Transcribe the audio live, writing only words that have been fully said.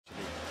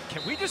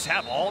Can we just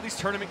have all these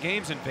tournament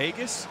games in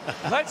Vegas?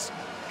 Let's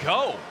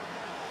go.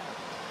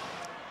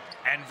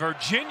 And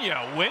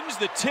Virginia wins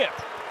the tip.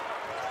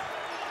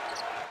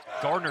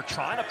 Gardner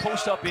trying to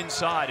post up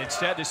inside.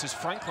 Instead, this is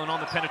Franklin on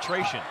the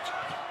penetration.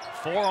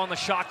 4 on the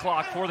shot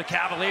clock for the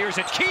Cavaliers,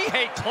 and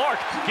Kihei Clark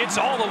gets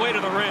all the way to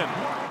the rim.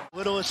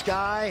 Littlest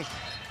guy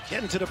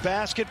getting to the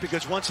basket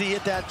because once he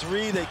hit that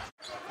three,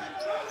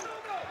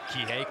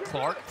 Kihei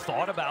Clark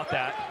thought about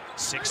that.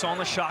 6 on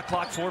the shot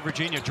clock for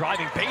Virginia.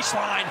 Driving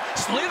baseline,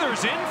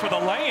 slithers in for the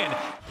lay-in.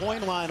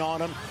 Point line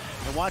on him,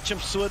 and watch him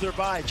slither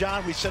by.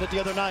 John, we said it the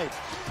other night.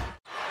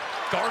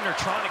 Gardner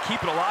trying to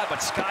keep it alive,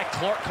 but Sky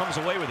Clark comes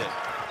away with it.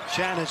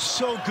 Shannon's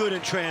so good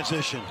in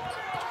transition.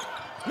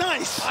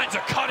 Nice! Finds a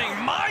cutting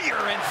Meyer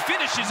and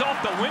finishes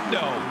off the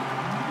window.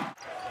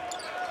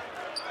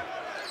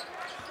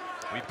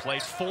 We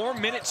played 4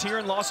 minutes here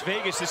in Las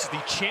Vegas. This is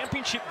the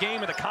championship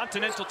game of the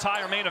Continental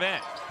Tire main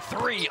event.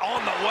 3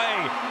 on the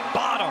way.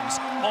 Bottoms,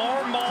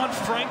 Armand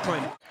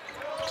Franklin.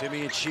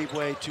 Timmy and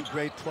Shebway, 2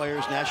 great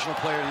players, National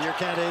Player of the Year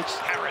candidates.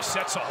 Harris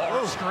sets a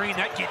hard screen.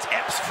 That gets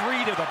Epps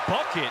free to the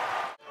bucket.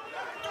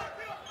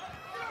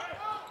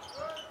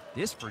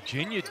 This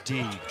Virginia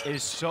D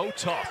is so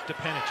tough to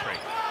penetrate.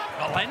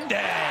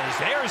 Melendez,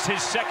 there's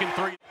his second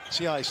 3.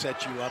 See how I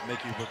set you up,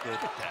 make you look good.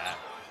 Look at that.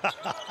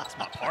 That's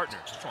my partner.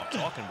 That's what I'm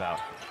talking about.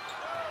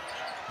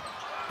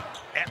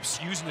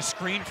 Epps using the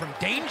screen from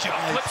Danger,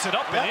 flips it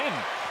up and in.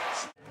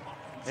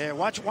 Yeah,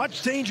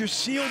 watch Danger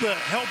seal the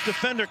help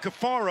defender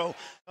Cafaro.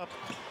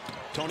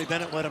 Tony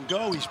Bennett let him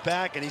go. He's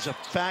back, and he's a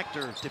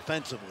factor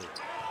defensively.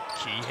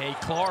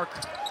 Kihei Clark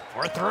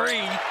for 3.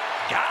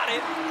 Got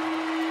it.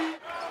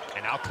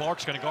 And now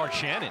Clark's going to guard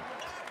Shannon.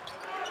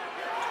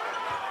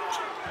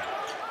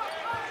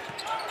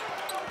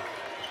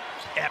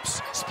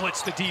 Epps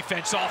splits the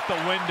defense off the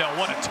window.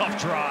 What a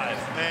tough drive.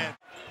 Man.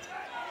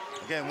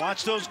 Again,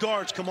 watch those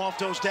guards come off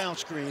those down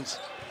screens.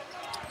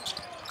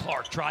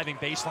 Clark driving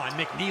baseline.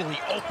 McNeely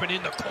open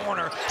in the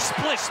corner.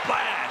 Split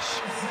splash.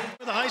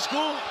 For the high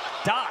school?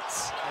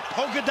 Dots.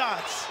 Polka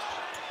dots.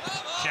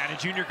 Shannon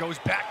Jr. goes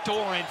back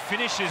door and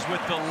finishes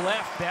with the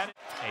left. That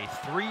a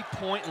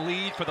 3-point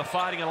lead for the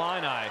Fighting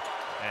Illini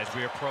as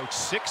we approach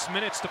 6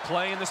 minutes to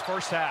play in this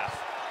first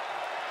half.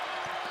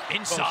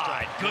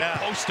 Inside, good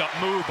post-up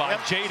move by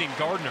Jayden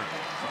Gardner.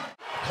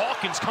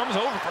 Hawkins comes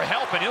over for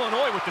help, and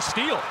Illinois with the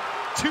steal.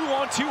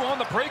 2-on-2 on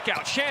the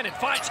breakout. Shannon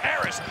finds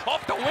Harris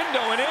off the window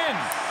and in.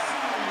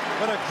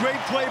 What a great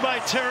play by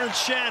Terrence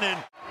Shannon.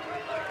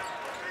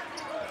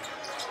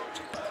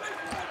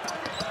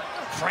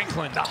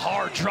 Franklin, the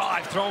hard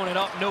drive, throwing it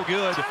up, no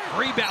good.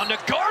 Rebound to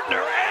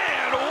Gardner,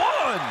 and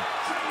 1.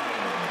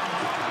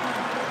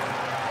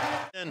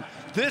 And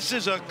this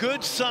is a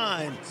good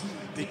sign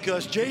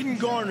because Jayden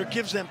Gardner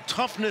gives them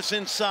toughness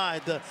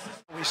inside.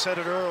 We said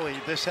it early,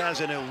 this has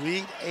an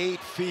Elite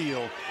 8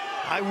 feel.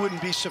 I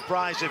wouldn't be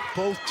surprised if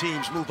both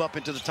teams move up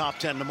into the top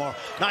 10 tomorrow.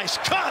 Nice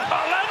cut!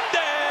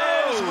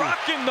 Melendez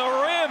rocking the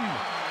rim.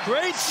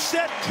 Great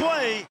set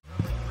play.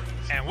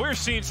 And we're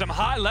seeing some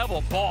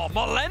high-level ball.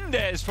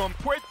 Melendez from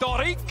Puerto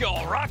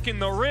Rico rocking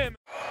the rim.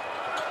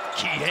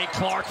 Kihei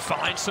Clark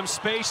finds some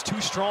space,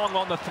 too strong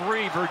on the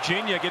 3.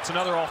 Virginia gets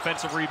another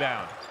offensive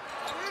rebound.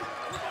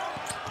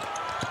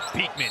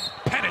 Beekman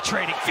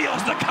penetrating,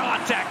 feels the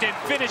contact and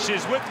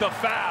finishes with the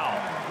foul.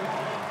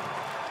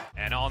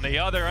 And on the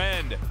other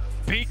end,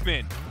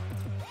 Beekman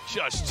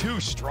just too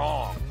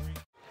strong.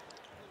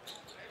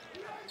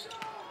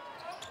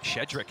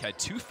 Shedrick had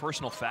 2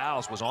 personal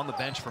fouls, was on the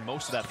bench for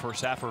most of that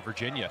first half for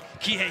Virginia.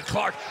 Kihei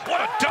Clark,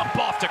 what a dump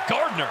off to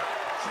Gardner.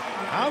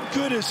 How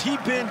good has he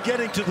been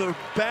getting to the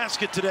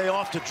basket today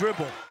off the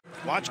dribble?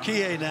 Watch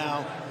Kihei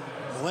now.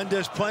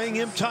 Melendez playing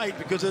him tight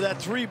because of that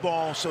 3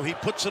 ball, so he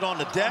puts it on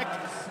the deck.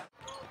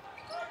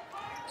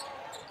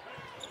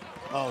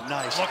 Oh,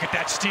 nice. Look at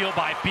that steal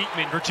by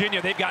Beekman.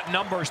 Virginia, they've got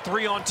numbers.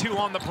 3-on-2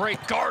 on the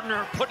break.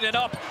 Gardner putting it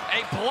up,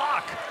 a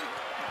block.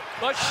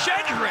 But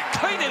Shedrick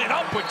cleaning it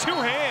up with 2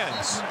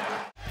 hands.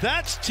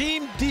 That's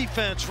team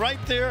defense right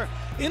there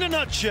in a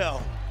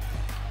nutshell.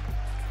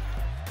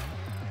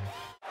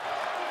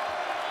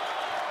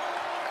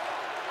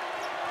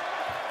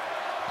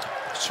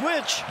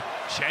 Switch.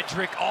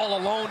 Shedrick all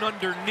alone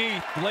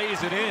underneath,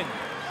 lays it in.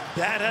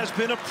 That has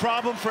been a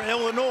problem for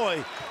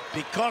Illinois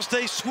because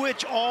they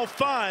switch all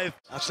 5.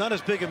 That's not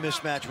as big a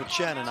mismatch with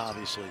Shannon,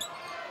 obviously.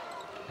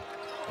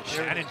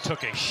 Shannon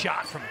took a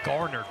shot from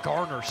Gardner.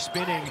 Gardner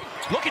spinning.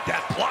 Look at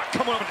that block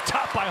coming over the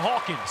top by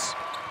Hawkins.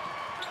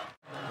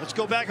 Let's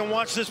go back and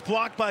watch this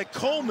block by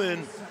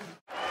Coleman.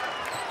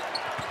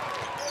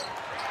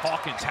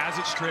 Hawkins has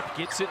it stripped,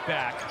 gets it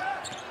back.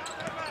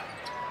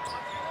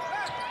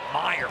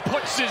 Meyer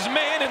puts his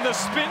man in the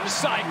spin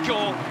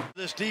cycle.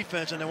 This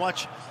defense, and then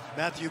watch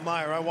Matthew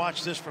Meyer. I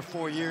watched this for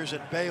 4 years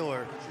at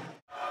Baylor.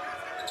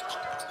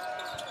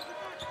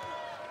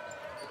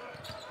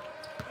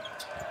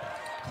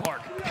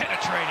 Clark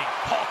penetrating.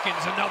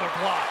 Hawkins another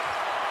block.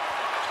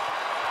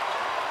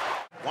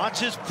 Watch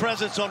his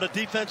presence on the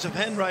defensive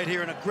end right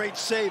here, and a great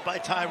save by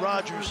Ty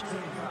Rodgers.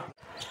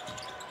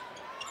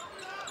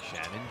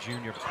 Shannon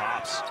Jr.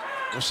 pops.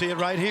 We'll see it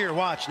right here.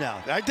 Watch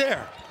now. Right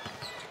there.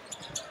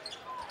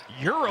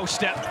 Euro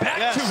step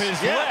back to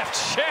his left.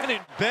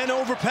 Shannon. Ben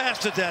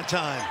overpassed at that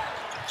time.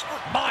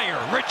 Meyer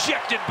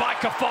rejected by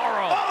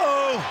Cafaro.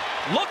 Uh-oh.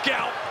 Look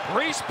out.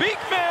 Reece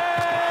Beekman.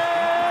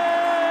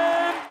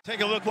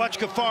 Take a look. Watch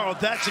Cafaro.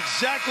 That's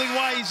exactly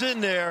why he's in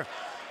there.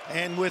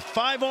 And with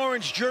 5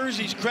 orange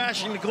jerseys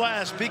crashing the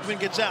glass, Beekman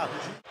gets out.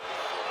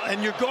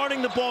 And you're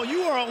guarding the ball.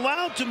 You are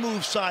allowed to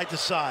move side to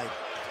side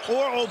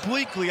or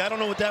obliquely. I don't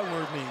know what that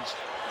word means.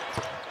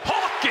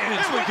 Hawkins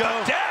There we with go.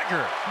 the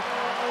dagger.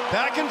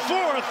 Back and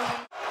forth.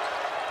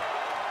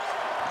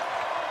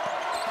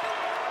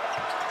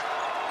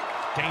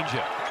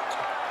 Danger.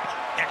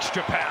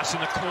 Extra pass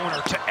in the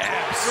corner to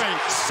Epps.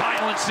 Great.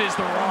 Silences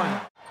the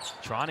run.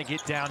 Trying to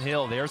get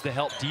downhill. There's the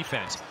help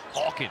defense.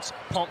 Hawkins,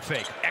 pump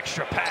fake,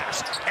 extra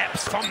pass.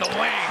 Epps from the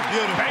wing.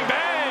 Beautiful. Bang,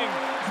 bang.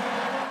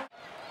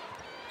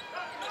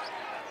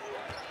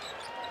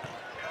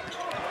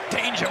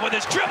 Danger with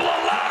his dribble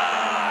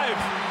alive.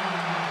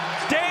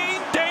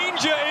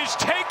 Danger is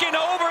taking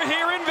over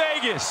here in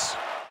Vegas.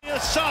 A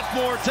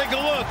sophomore, take a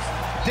look.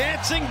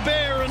 Dancing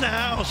bear in the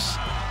house.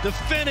 The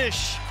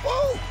finish.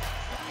 Woo!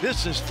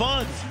 This is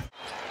fun.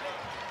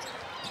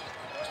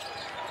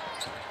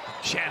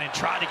 Shannon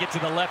tried to get to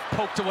the left,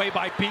 poked away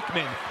by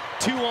Beekman.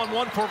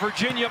 2-on-1 for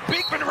Virginia.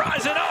 Beekman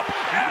rising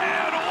up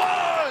and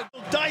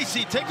one.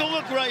 Dicey, take a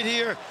look right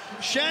here.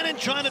 Shannon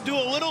trying to do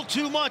a little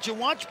too much, and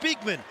watch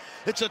Beekman.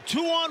 It's a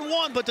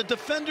 2-on-1, but the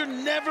defender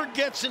never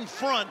gets in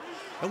front.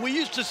 And we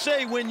used to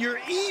say, when you're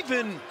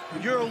even,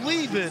 you're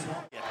leaving.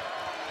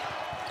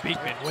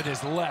 Beekman with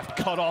his left,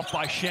 cut off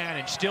by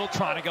Shannon. Still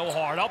trying to go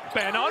hard, up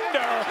and under,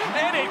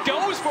 and it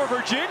goes for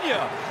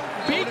Virginia.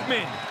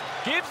 Beekman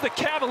gives the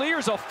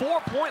Cavaliers a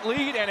 4-point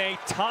lead and a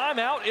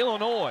timeout,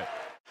 Illinois.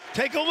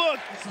 Take a look.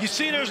 You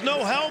see there's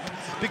no help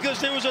because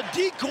there was a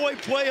decoy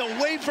play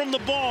away from the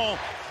ball,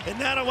 and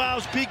that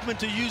allows Beekman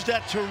to use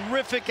that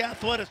terrific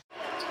athleticism.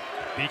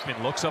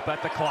 Beekman looks up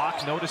at the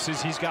clock,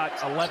 notices he's got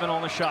 11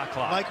 on the shot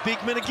clock. Mike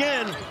Beekman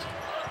again.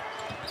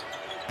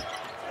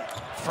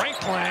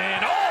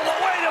 Franklin all the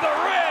way to the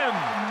rim.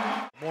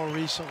 More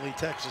recently,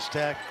 Texas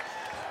Tech.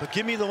 But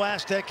give me the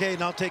last decade,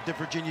 and I'll take the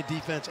Virginia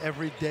defense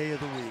every day of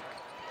the week.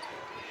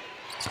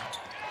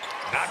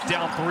 Knocked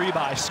down 3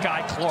 by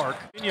Sky Clark.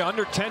 Virginia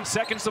under 10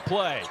 seconds to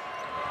play.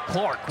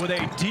 Clark with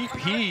a deep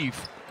heave.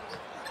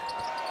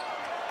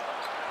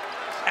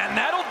 And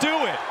that'll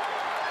do it.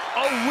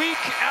 A week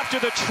after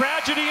the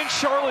tragedy in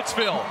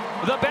Charlottesville,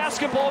 the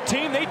basketball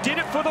team, they did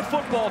it for the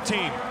football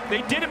team.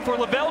 They did it for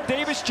Lavelle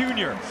Davis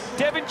Jr.,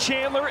 Devin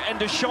Chandler, and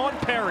Deshaun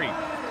Perry.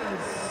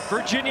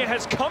 Virginia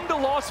has come to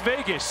Las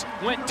Vegas,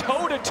 went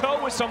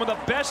toe-to-toe with some of the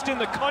best in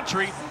the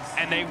country,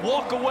 and they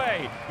walk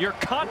away your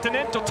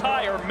Continental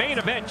Tire main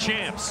event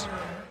champs.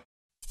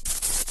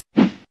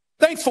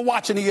 Thanks for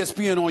watching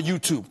ESPN on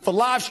YouTube. For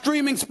live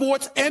streaming,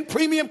 sports, and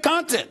premium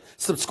content,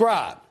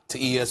 subscribe to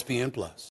ESPN+.